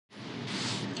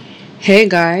Hey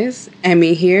guys,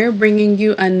 Emmy here, bringing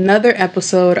you another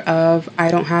episode of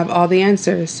I Don't Have All the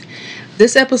Answers.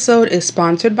 This episode is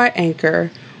sponsored by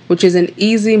Anchor, which is an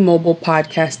easy mobile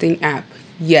podcasting app.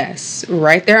 Yes,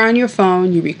 right there on your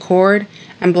phone, you record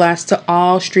and blast to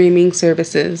all streaming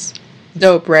services.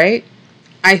 Dope, right?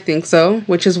 I think so,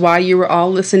 which is why you were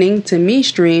all listening to me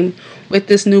stream with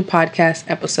this new podcast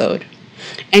episode.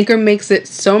 Anchor makes it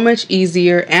so much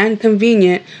easier and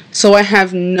convenient, so I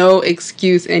have no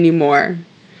excuse anymore.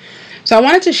 So I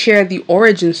wanted to share the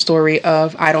origin story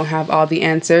of I Don't Have All the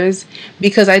Answers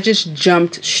because I just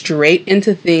jumped straight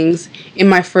into things in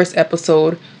my first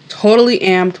episode, totally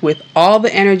amped with all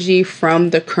the energy from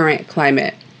the current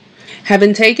climate.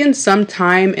 Having taken some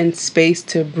time and space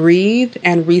to breathe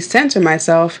and recenter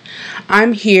myself,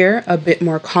 I'm here a bit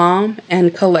more calm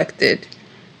and collected.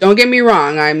 Don't get me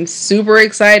wrong, I'm super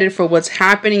excited for what's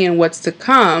happening and what's to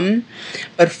come,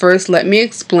 but first let me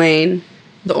explain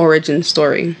the origin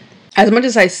story. As much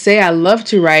as I say I love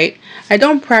to write, I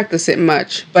don't practice it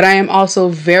much, but I am also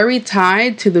very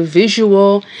tied to the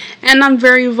visual and I'm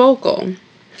very vocal.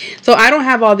 So I Don't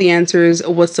Have All the Answers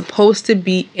was supposed to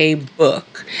be a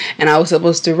book, and I was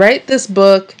supposed to write this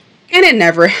book, and it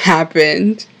never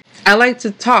happened. I like to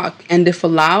talk, and if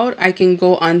allowed, I can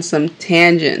go on some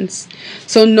tangents.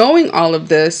 So knowing all of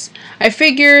this, I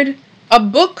figured a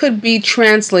book could be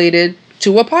translated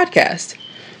to a podcast.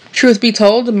 Truth be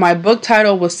told, my book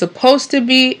title was supposed to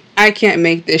be I Can't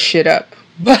Make This Shit Up,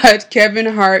 but Kevin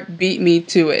Hart beat me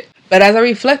to it. But as I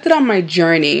reflected on my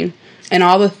journey and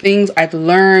all the things I've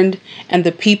learned and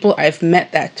the people I've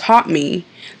met that taught me,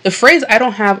 the phrase I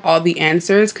don't have all the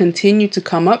answers continued to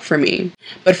come up for me.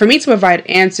 But for me to provide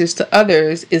answers to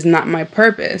others is not my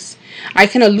purpose. I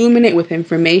can illuminate with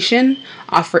information,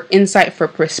 offer insight for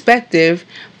perspective,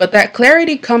 but that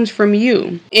clarity comes from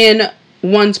you. In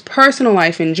one's personal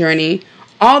life and journey,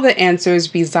 all the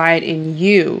answers reside in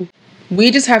you. We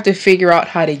just have to figure out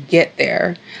how to get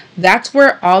there. That's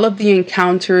where all of the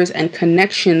encounters and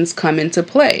connections come into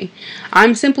play.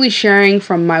 I'm simply sharing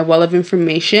from my well of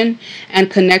information and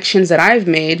connections that I've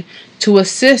made to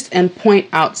assist and point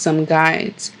out some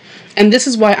guides. And this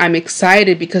is why I'm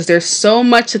excited, because there's so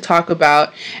much to talk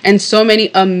about and so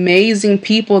many amazing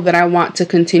people that I want to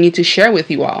continue to share with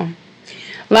you all.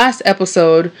 Last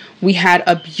episode, we had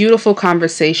a beautiful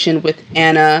conversation with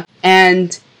Anna,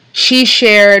 and she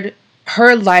shared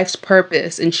her life's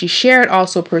purpose, and she shared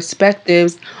also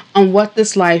perspectives on what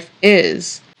this life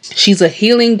is. She's a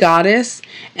healing goddess,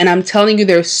 and I'm telling you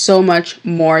there's so much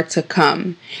more to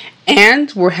come.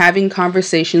 And we're having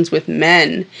conversations with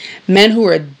men who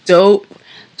are dope,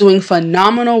 doing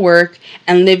phenomenal work,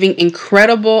 and living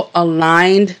incredible,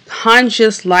 aligned,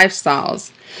 conscious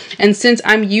lifestyles. And since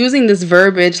I'm using this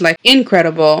verbiage like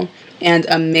incredible and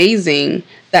amazing,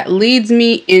 that leads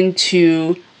me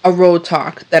into a road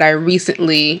talk that I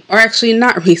recently, or actually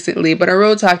not recently, but a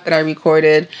road talk that I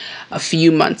recorded a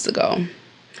few months ago.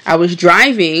 I was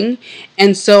driving,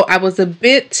 and so I was a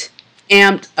bit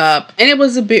amped up, and it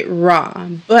was a bit raw,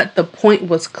 but the point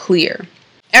was clear.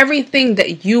 Everything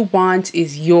that you want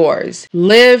is yours.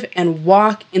 Live and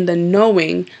walk in the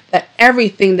knowing that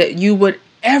everything that you would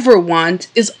ever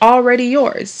want is already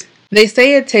yours. They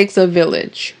say it takes a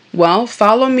village. Well,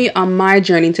 follow me on my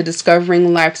journey to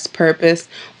discovering life's purpose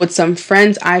with some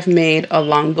friends I've made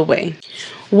along the way.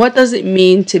 What does it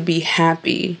mean to be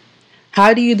happy?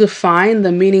 How do you define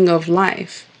the meaning of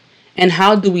life? And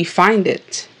how do we find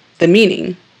it, the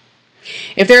meaning?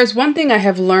 If there is one thing I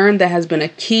have learned that has been a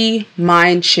key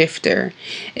mind shifter,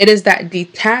 it is that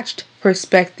detached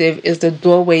perspective is the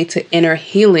doorway to inner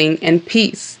healing and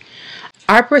peace.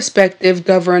 Our perspective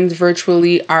governs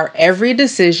virtually our every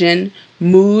decision,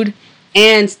 mood,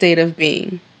 and state of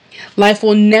being. Life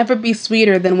will never be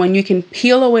sweeter than when you can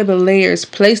peel away the layers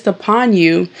placed upon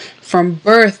you from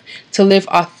birth to live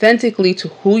authentically to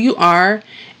who you are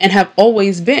and have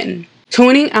always been.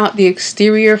 Tuning out the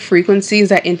exterior frequencies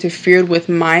that interfered with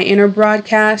my inner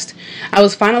broadcast, I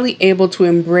was finally able to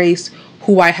embrace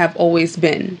who I have always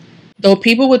been. Though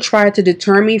people would try to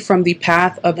deter me from the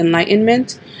path of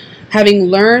enlightenment, having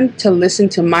learned to listen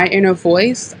to my inner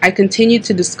voice, I continue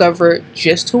to discover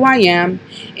just who I am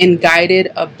in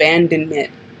guided abandonment.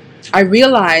 I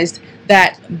realized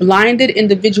that blinded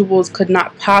individuals could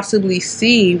not possibly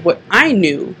see what I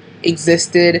knew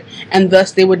existed, and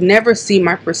thus they would never see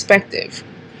my perspective.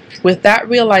 With that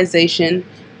realization,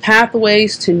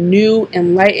 pathways to new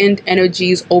enlightened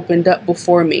energies opened up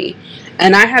before me,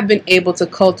 and I have been able to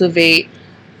cultivate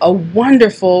a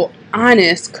wonderful,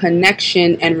 honest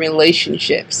connection and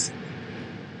relationships.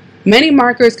 Many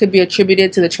markers could be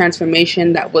attributed to the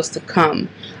transformation that was to come.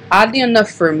 Oddly enough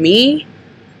for me,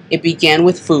 It began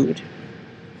with food.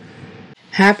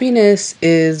 Happiness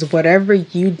is whatever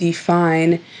you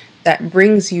define that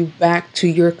brings you back to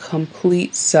your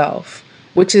complete self,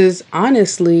 which is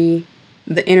honestly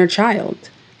the inner child.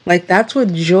 Like that's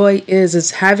what joy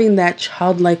is having that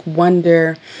childlike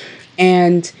wonder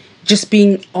and just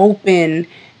being open,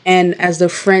 and as the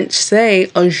French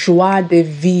say, a joie de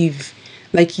vivre.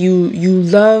 Like you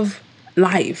love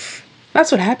life.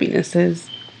 That's what happiness is.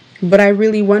 But I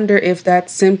really wonder if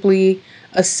that's simply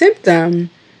a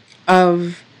symptom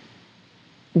of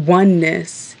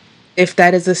oneness, if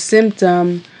that is a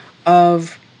symptom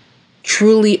of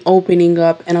truly opening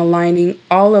up and aligning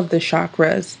all of the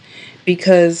chakras,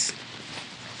 because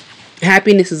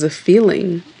happiness is a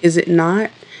feeling, is it not?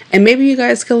 And maybe you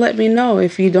guys can let me know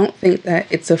if you don't think that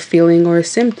it's a feeling or a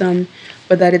symptom,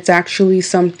 but that it's actually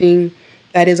something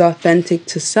that is authentic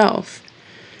to self.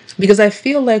 Because I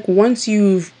feel like once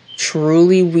you've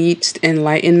truly reached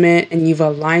enlightenment and you've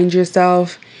aligned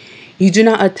yourself, you do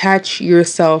not attach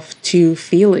yourself to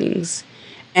feelings.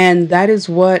 And that is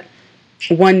what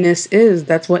oneness is.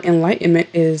 That's what enlightenment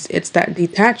is. It's that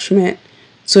detachment.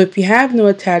 So if you have no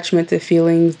attachment to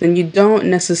feelings, then you don't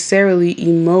necessarily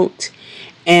emote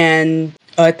and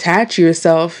attach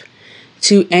yourself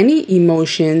to any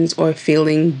emotions or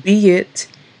feeling, be it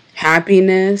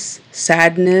happiness,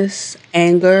 sadness,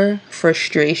 anger,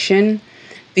 frustration.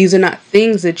 These are not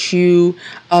things that you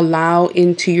allow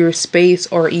into your space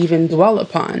or even dwell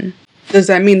upon. Does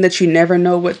that mean that you never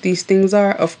know what these things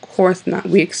are? Of course not.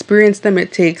 We experience them.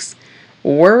 It takes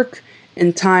work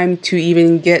and time to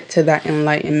even get to that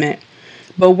enlightenment.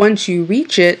 But once you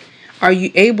reach it, are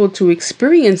you able to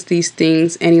experience these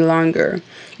things any longer?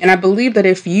 And I believe that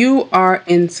if you are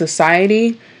in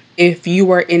society, if you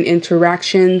are in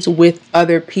interactions with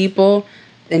other people,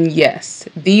 then yes,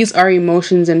 these are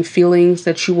emotions and feelings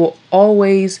that you will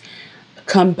always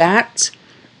combat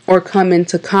or come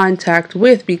into contact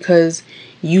with, because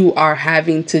you are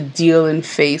having to deal and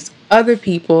face other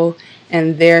people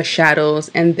and their shadows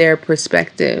and their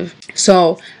perspective.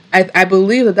 So I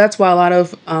believe that that's why a lot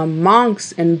of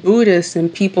monks and Buddhists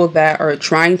and people that are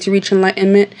trying to reach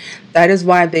enlightenment, that is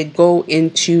why they go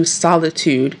into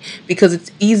solitude, because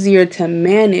it's easier to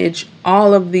manage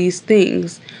all of these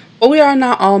things. But we are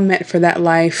not all meant for that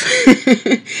life.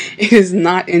 It is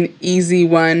not an easy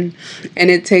one, and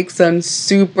it takes some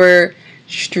super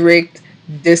strict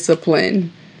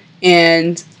discipline.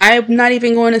 And I'm not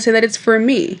even going to say that it's for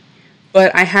me,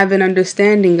 but I have an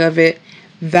understanding of it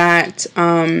that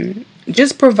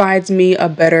just provides me a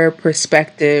better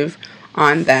perspective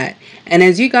on that. And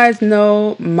as you guys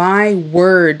know, my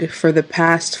word for the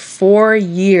past 4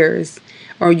 years,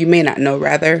 or you may not know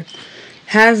rather,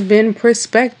 has been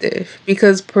perspective,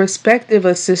 because perspective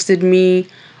assisted me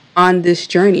on this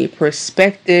journey.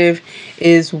 Perspective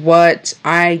is what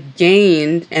I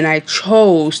gained, and I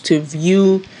chose to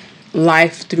view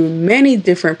life through many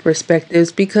different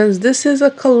perspectives, because this is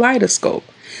a kaleidoscope.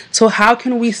 So how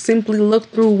can we simply look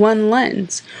through one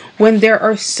lens when there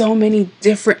are so many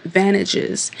different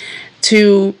advantages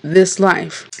to this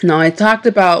life? Now, I talked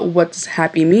about what does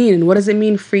happy mean and what does it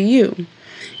mean for you?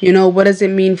 What does it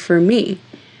mean for me?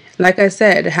 Like I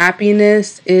said,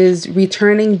 happiness is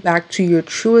returning back to your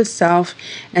truest self,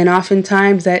 and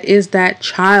oftentimes that is that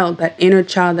child, that inner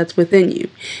child that's within you.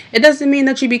 It doesn't mean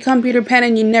that you become Peter Pan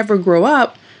and you never grow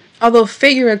up, although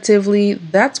figuratively,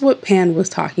 that's what Pan was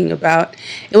talking about.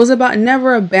 It was about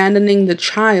never abandoning the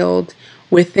child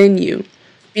within you,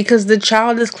 because the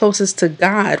child is closest to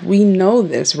God. We know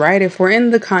this, right? If we're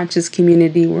in the conscious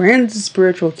community, we're in the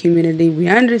spiritual community, we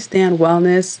understand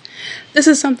wellness. This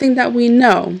is something that we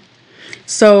know.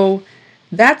 So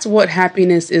that's what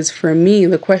happiness is for me.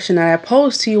 The question that I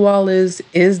pose to you all is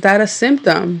that a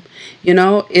symptom?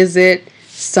 Is it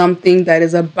something that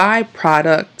is a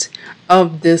byproduct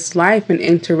of this life and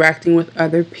interacting with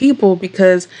other people?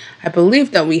 Because I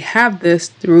believe that we have this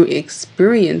through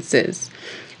experiences.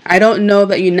 I don't know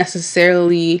that you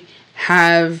necessarily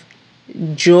have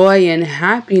joy and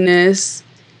happiness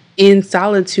in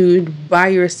solitude by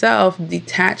yourself,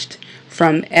 detached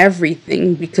from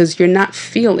everything, because you're not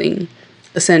feeling,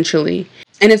 essentially.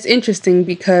 And it's interesting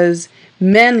because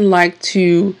men like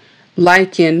to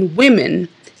liken women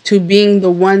to being the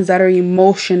ones that are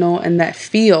emotional and that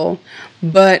feel.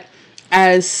 But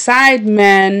as side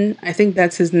men, I think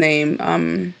that's his name,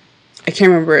 I can't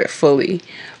remember it fully.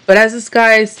 But as this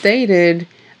guy stated,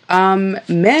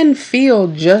 men feel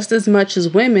just as much as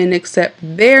women, except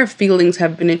their feelings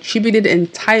have been attributed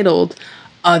and titled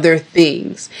other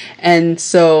things. And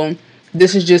so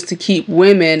this is just to keep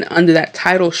women under that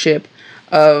titleship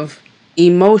of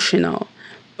emotional.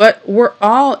 But we're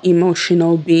all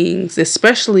emotional beings,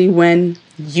 especially when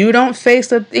you don't face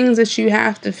the things that you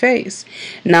have to face.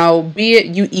 Now, be it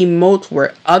you emote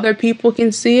where other people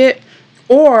can see it,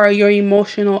 or you're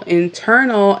emotional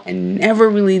internal and never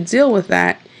really deal with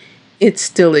that, it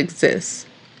still exists.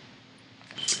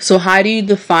 So how do you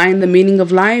define the meaning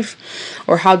of life?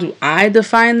 Or how do I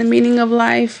define the meaning of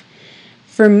life?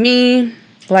 For me,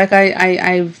 like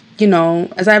I've,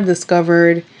 as I've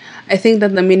discovered, I think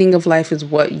that the meaning of life is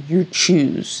what you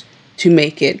choose to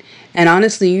make it. And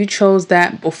honestly, you chose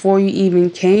that before you even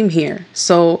came here.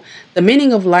 So the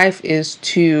meaning of life is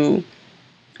to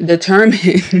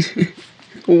determine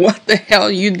what the hell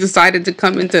you decided to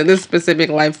come into this specific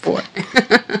life for.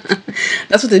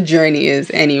 That's what the journey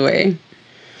is anyway.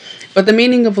 But the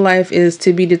meaning of life is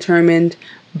to be determined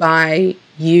by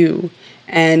you.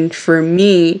 And for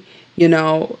me,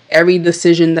 every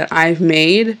decision that I've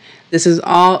made, this is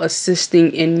all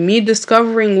assisting in me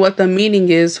discovering what the meaning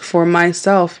is for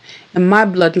myself and my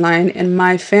bloodline and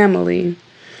my family.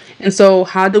 And so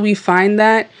how do we find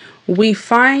that? We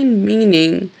find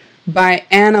meaning by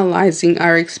analyzing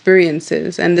our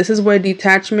experiences. And this is where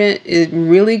detachment, it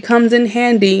really comes in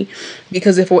handy,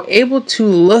 because if we're able to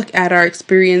look at our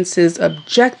experiences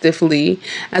objectively,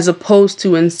 as opposed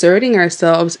to inserting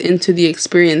ourselves into the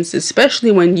experience,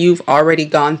 especially when you've already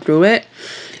gone through it,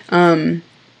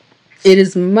 it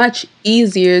is much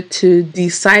easier to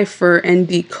decipher and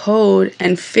decode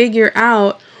and figure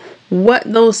out what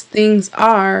those things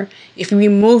are if you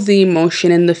remove the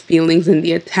emotion and the feelings and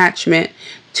the attachment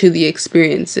to the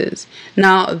experiences.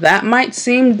 Now, that might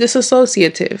seem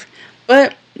disassociative,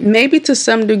 but maybe to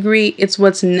some degree it's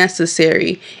what's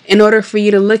necessary in order for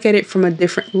you to look at it from a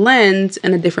different lens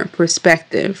and a different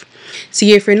perspective.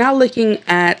 See, if you're not looking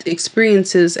at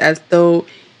experiences as though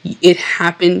it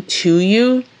happened to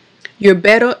you, you're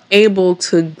better able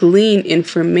to glean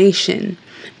information,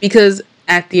 because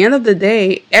at the end of the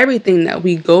day, everything that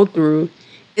we go through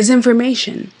is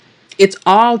information. It's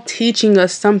all teaching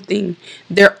us something.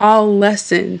 They're all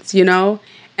lessons, And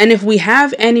if we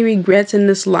have any regrets in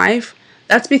this life,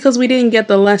 that's because we didn't get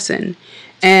the lesson.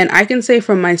 And I can say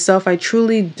for myself, I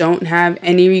truly don't have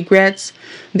any regrets.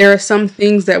 There are some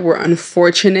things that were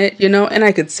unfortunate, and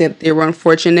I could say that they were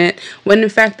unfortunate when in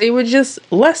fact they were just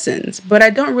lessons. But I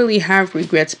don't really have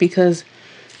regrets because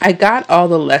I got all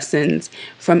the lessons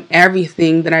from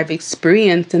everything that I've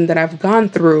experienced and that I've gone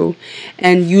through.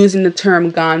 And using the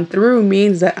term gone through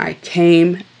means that I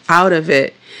came out of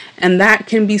it. And that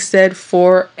can be said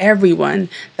for everyone.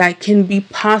 That can be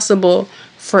possible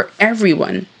for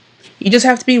everyone. You just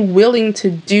have to be willing to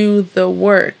do the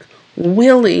work,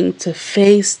 willing to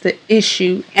face the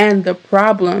issue and the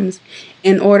problems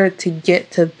in order to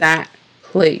get to that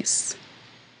place.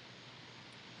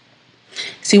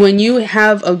 See, when you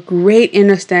have a great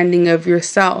understanding of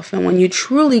yourself and when you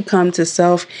truly come to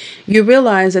self, you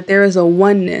realize that there is a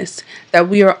oneness, that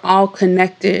we are all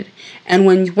connected.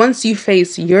 And once you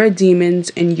face your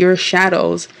demons and your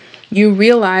shadows, you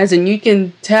realize and you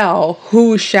can tell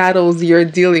whose shadows you're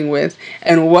dealing with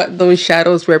and what those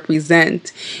shadows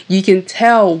represent. You can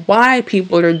tell why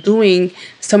people are doing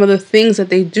some of the things that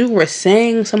they do or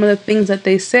saying some of the things that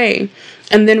they say,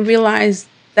 and then realize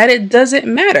that it doesn't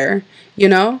matter.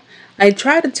 I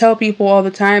try to tell people all the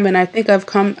time, and I think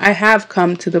I have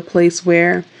come to the place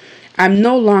where I'm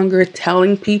no longer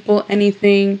telling people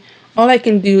anything. All I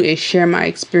can do is share my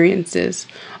experiences.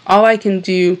 All I can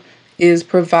do is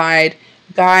provide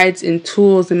guides and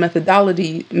tools and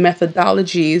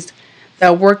methodologies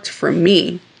that worked for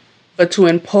me. But to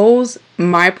impose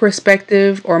my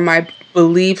perspective or my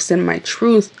beliefs and my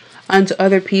truth onto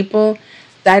other people,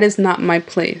 that is not my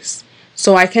place.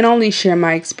 So I can only share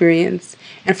my experience.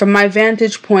 And from my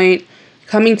vantage point,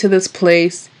 coming to this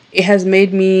place, it has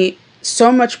made me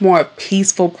so much more a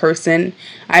peaceful person.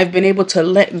 I've been able to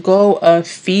let go of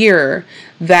fear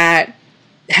that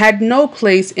had no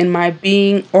place in my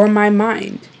being or my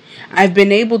mind. I've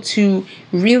been able to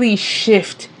really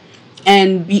shift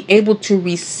and be able to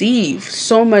receive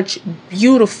so much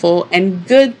beautiful and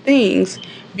good things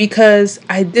because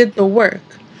I did the work,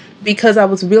 because I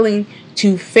was willing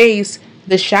to face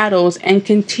the shadows and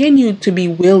continue to be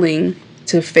willing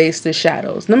to face the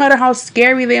shadows, no matter how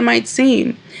scary they might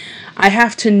seem. I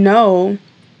have to know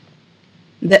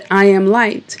that I am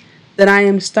light, that I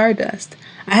am stardust.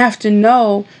 I have to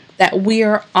know that we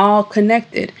are all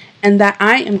connected and that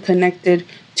I am connected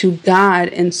to God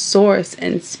and source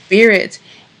and spirit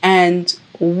and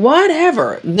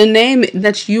whatever the name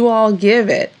that you all give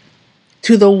it,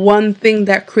 to the one thing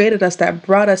that created us, that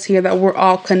brought us here, that we're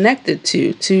all connected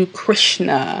to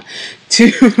Krishna,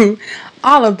 to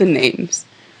all of the names.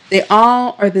 They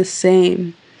all are the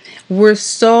same. We're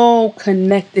so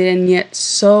connected and yet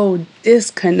so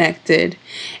disconnected.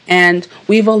 And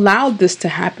we've allowed this to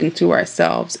happen to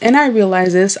ourselves. And I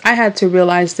realized this. I had to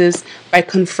realize this by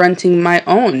confronting my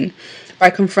own. By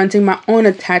confronting my own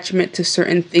attachment to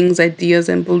certain things, ideas,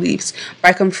 and beliefs.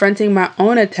 By confronting my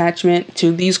own attachment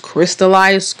to these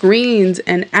crystallized screens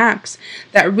and apps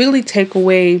that really take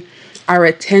away our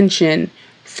attention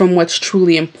from what's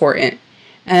truly important.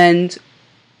 And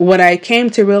what I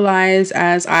came to realize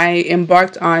as I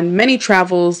embarked on many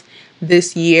travels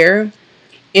this year,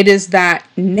 it is that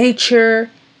nature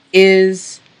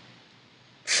is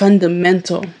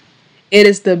fundamental. It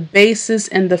is the basis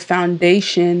and the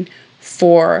foundation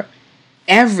for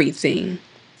everything.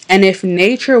 And if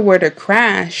nature were to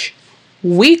crash,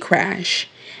 we crash.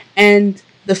 And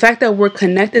the fact that we're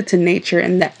connected to nature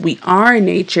and that we are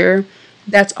nature,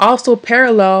 that's also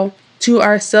parallel to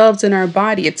ourselves and our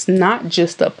body. It's not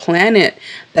just a planet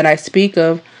that I speak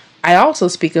of. I also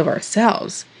speak of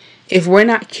ourselves. If we're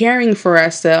not caring for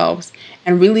ourselves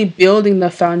and really building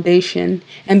the foundation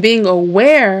and being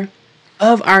aware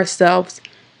of ourselves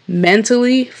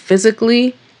mentally,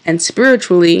 physically, and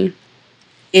spiritually,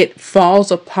 it falls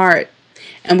apart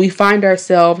and we find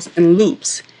ourselves in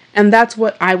loops. And that's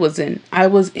what I was in. I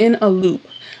was in a loop.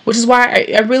 Which is why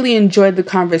I really enjoyed the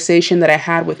conversation that I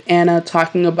had with Anna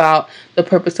talking about the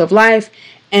purpose of life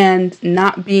and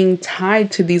not being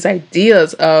tied to these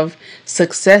ideas of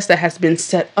success that has been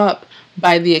set up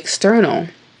by the external.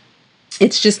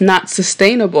 It's just not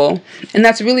sustainable. And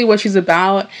that's really what she's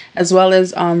about, as well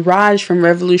as Raj from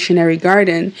Revolutionary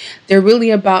Garden. They're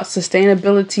really about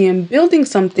sustainability and building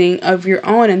something of your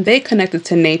own, and they connected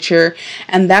to nature,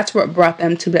 and that's what brought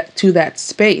them to that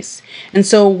space. And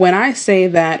so when I say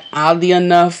that, oddly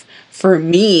enough, for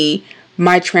me,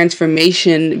 my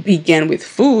transformation began with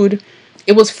food,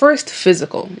 it was first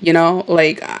physical,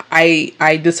 like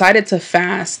I decided to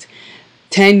fast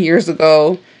 10 years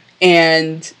ago,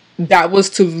 and that was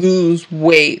to lose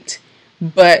weight,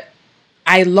 but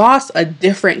I lost a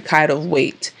different kind of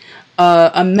weight,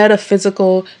 a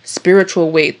metaphysical, spiritual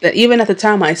weight that even at the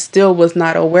time I still was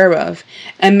not aware of.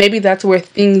 And maybe that's where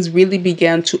things really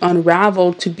began to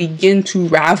unravel, to begin to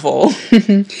ravel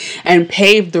and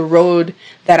pave the road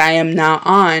that I am now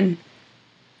on.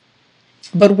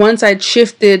 But once I'd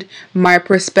shifted my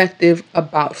perspective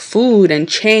about food and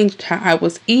changed how I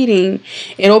was eating,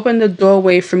 it opened the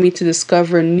doorway for me to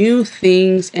discover new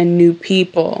things and new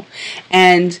people.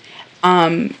 And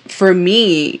for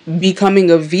me,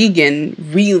 becoming a vegan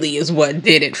really is what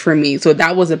did it for me. So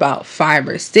that was about 5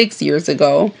 or 6 years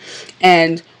ago.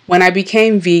 And when I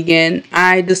became vegan,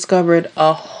 I discovered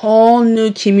a whole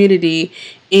new community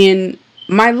in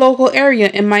my local area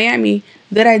in Miami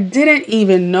that I didn't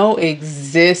even know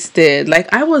existed.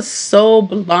 Like, I was so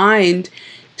blind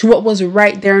to what was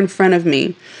right there in front of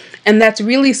me. And that's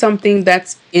really something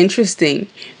that's interesting,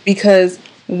 because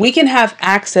we can have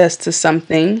access to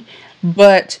something,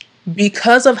 but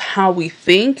because of how we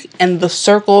think and the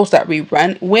circles that we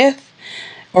run with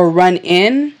or run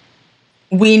in,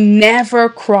 we never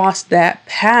cross that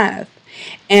path.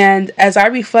 And as I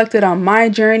reflected on my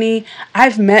journey,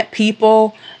 I've met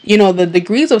people, the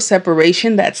degrees of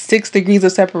separation, that 6 degrees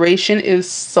of separation is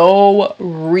so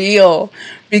real,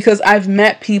 because I've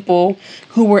met people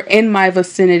who were in my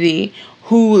vicinity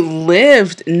who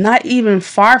lived not even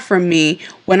far from me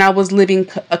when I was living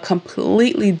a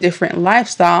completely different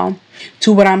lifestyle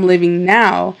to what I'm living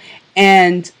now.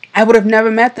 And I would have never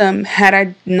met them had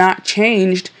I not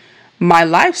changed my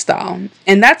lifestyle.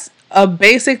 And that's a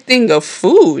basic thing of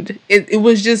food. It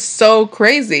was just so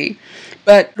crazy.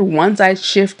 But once I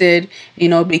shifted,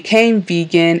 became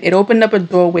vegan, it opened up a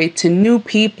doorway to new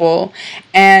people,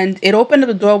 and it opened up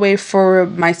a doorway for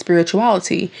my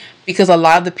spirituality, because a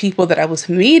lot of the people that I was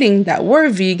meeting that were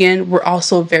vegan were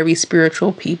also very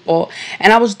spiritual people.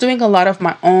 And I was doing a lot of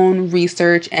my own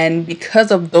research, and because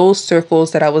of those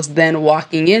circles that I was then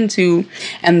walking into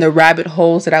and the rabbit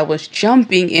holes that I was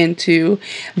jumping into,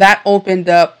 that opened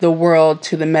up the world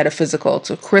to the metaphysical,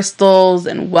 to crystals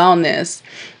and wellness.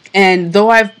 And though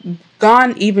I've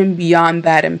gone even beyond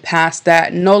that and past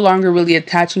that, no longer really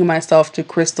attaching myself to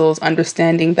crystals,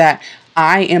 understanding that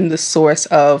I am the source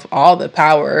of all the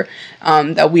power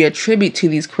that we attribute to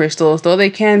these crystals. Though they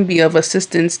can be of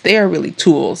assistance, they are really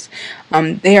tools.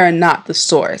 They are not the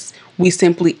source. We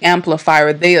simply amplify,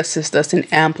 or they assist us in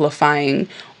amplifying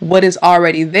what is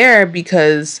already there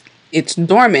because it's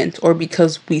dormant, or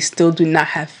because we still do not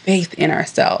have faith in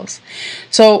ourselves.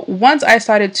 So once I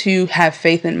started to have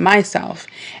faith in myself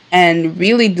and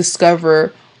really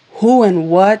discover who and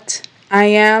what I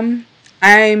am,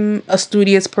 I'm a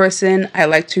studious person. I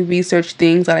like to research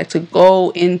things. I like to go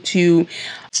into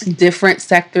different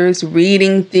sectors,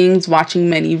 reading things, watching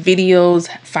many videos,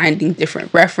 finding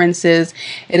different references.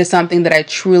 It is something that I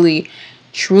truly,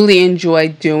 truly enjoy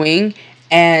doing.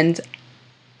 And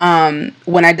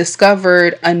when I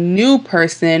discovered a new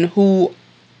person who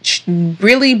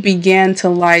really began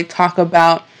to talk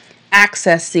about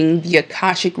accessing the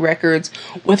Akashic records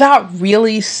without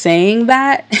really saying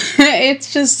that,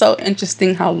 it's just so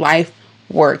interesting how life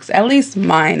works, at least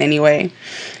mine anyway.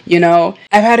 I've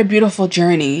had a beautiful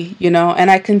journey,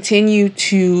 and I continue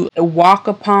to walk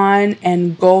upon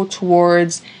and go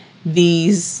towards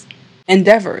these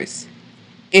endeavors.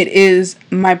 It is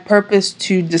my purpose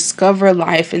to discover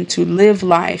life and to live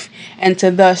life and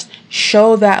to thus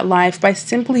show that life by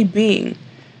simply being.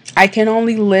 I can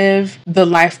only live the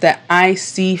life that I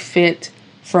see fit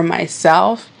for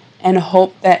myself and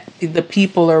hope that the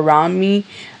people around me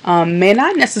may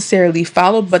not necessarily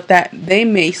follow, but that they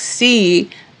may see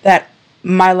that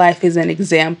my life is an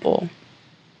example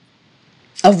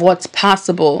of what's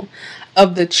possible,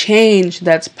 of the change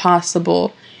that's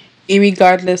possible,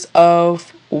 irregardless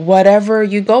of whatever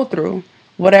you go through,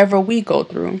 whatever we go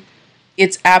through.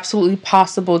 It's absolutely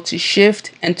possible to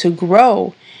shift and to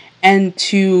grow and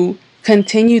to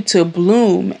continue to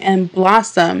bloom and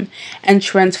blossom and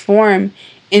transform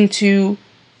into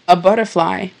a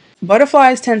butterfly.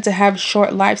 Butterflies tend to have short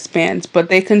lifespans, but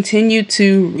they continue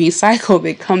to recycle.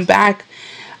 They come back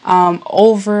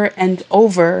over and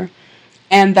over,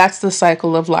 and that's the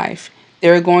cycle of life.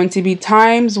 There are going to be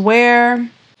times where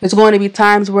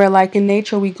like in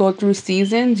nature, we go through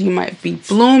seasons. You might be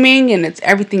blooming and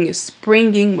everything is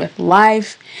springing with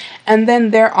life. And then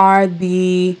there are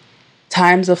the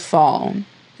times of fall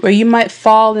where you might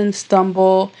fall and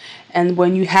stumble, and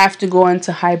when you have to go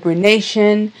into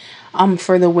hibernation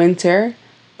for the winter.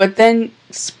 But then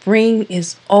spring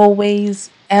is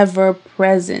always ever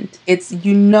present. It's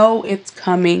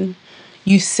coming.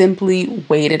 You simply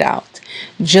wait it out.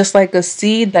 Just like a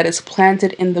seed that is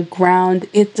planted in the ground,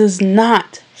 it does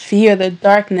not fear the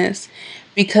darkness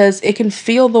because it can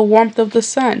feel the warmth of the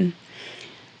sun.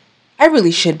 I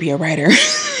really should be a writer.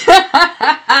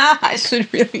 I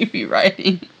should really be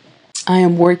writing. I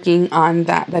am working on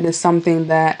that. That is something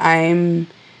that I'm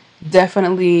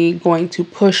definitely going to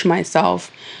push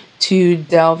myself to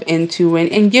delve into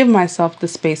and give myself the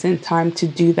space and time to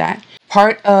do that.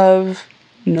 Part of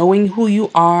knowing who you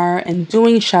are and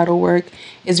doing shadow work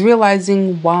is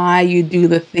realizing why you do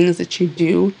the things that you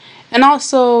do, and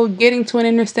also getting to an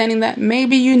understanding that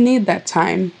maybe you need that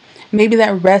time. Maybe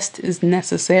that rest is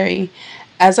necessary.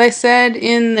 As I said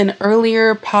in an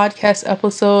earlier podcast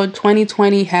episode,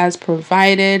 2020 has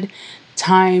provided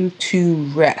time to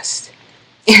rest.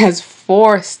 It has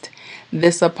forced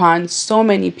this upon so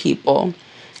many people.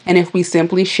 And if we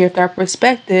simply shift our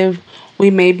perspective, we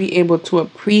may be able to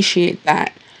appreciate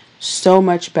that so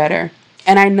much better.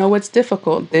 And I know it's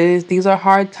difficult. These are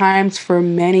hard times for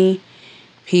many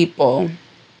people.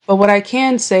 But what I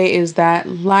can say is that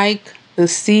like the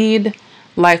seed,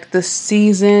 like the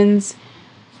seasons,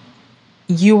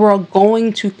 you are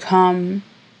going to come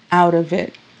out of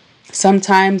it.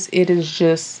 Sometimes it is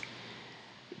just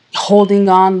holding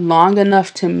on long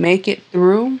enough to make it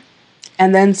through.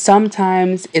 And then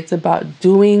sometimes it's about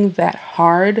doing that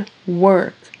hard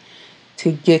work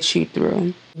to get you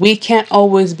through. We can't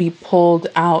always be pulled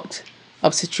out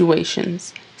of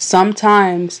situations.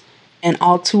 Sometimes, and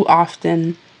all too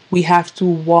often, we have to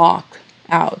walk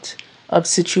out of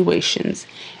situations.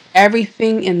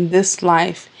 Everything in this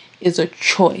life is a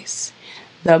choice.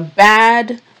 The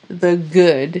bad, the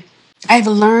good. I've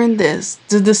learned this.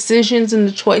 The decisions and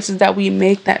the choices that we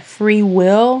make, that free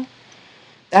will,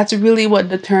 that's really what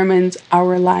determines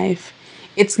our life.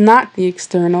 It's not the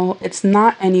external. It's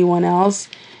not anyone else.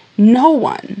 No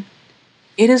one.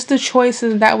 It is the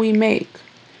choices that we make.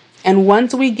 And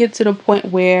once we get to the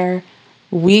point where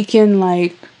we can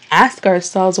ask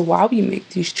ourselves why we make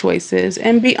these choices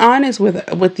and be honest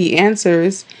with the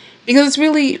answers, because it's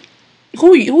really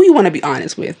who you want to be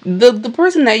honest with. The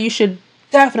person that you should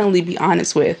definitely be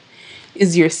honest with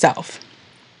is yourself.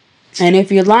 And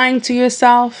if you're lying to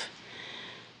yourself,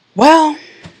 well,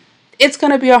 it's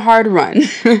going to be a hard run.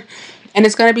 And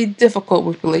it's going to be difficult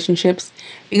with relationships,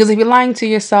 because if you're lying to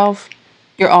yourself,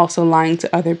 you're also lying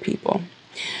to other people.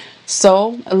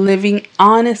 So living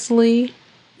honestly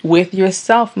with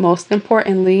yourself, most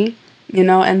importantly,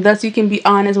 and thus you can be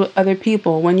honest with other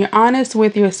people. When you're honest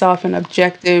with yourself and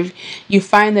objective, you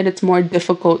find that it's more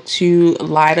difficult to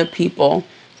lie to people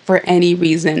for any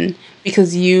reason,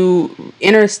 because you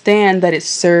understand that it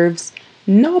serves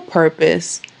no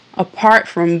purpose apart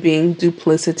from being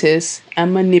duplicitous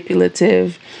and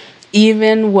manipulative,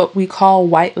 even what we call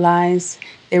white lies,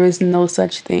 there is no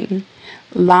such thing.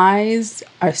 Lies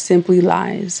are simply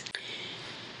lies.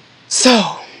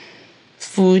 So,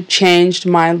 food changed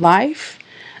my life.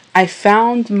 I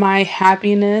found my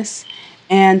happiness,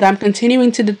 and I'm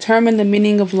continuing to determine the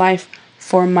meaning of life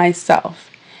for myself.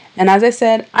 And as I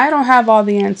said, I don't have all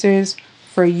the answers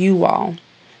for you all,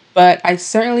 but I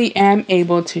certainly am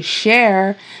able to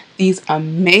share these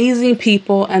amazing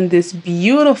people and this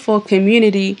beautiful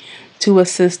community to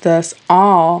assist us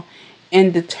all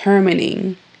in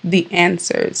determining the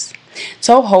answers.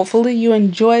 So hopefully you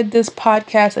enjoyed this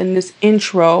podcast and this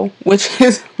intro, which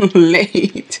is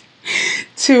late,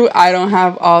 to I don't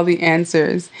have all the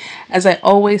answers. As I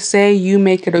always say, you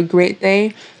make it a great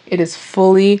day. It is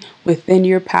fully within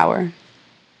your power.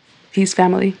 Peace,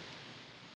 family.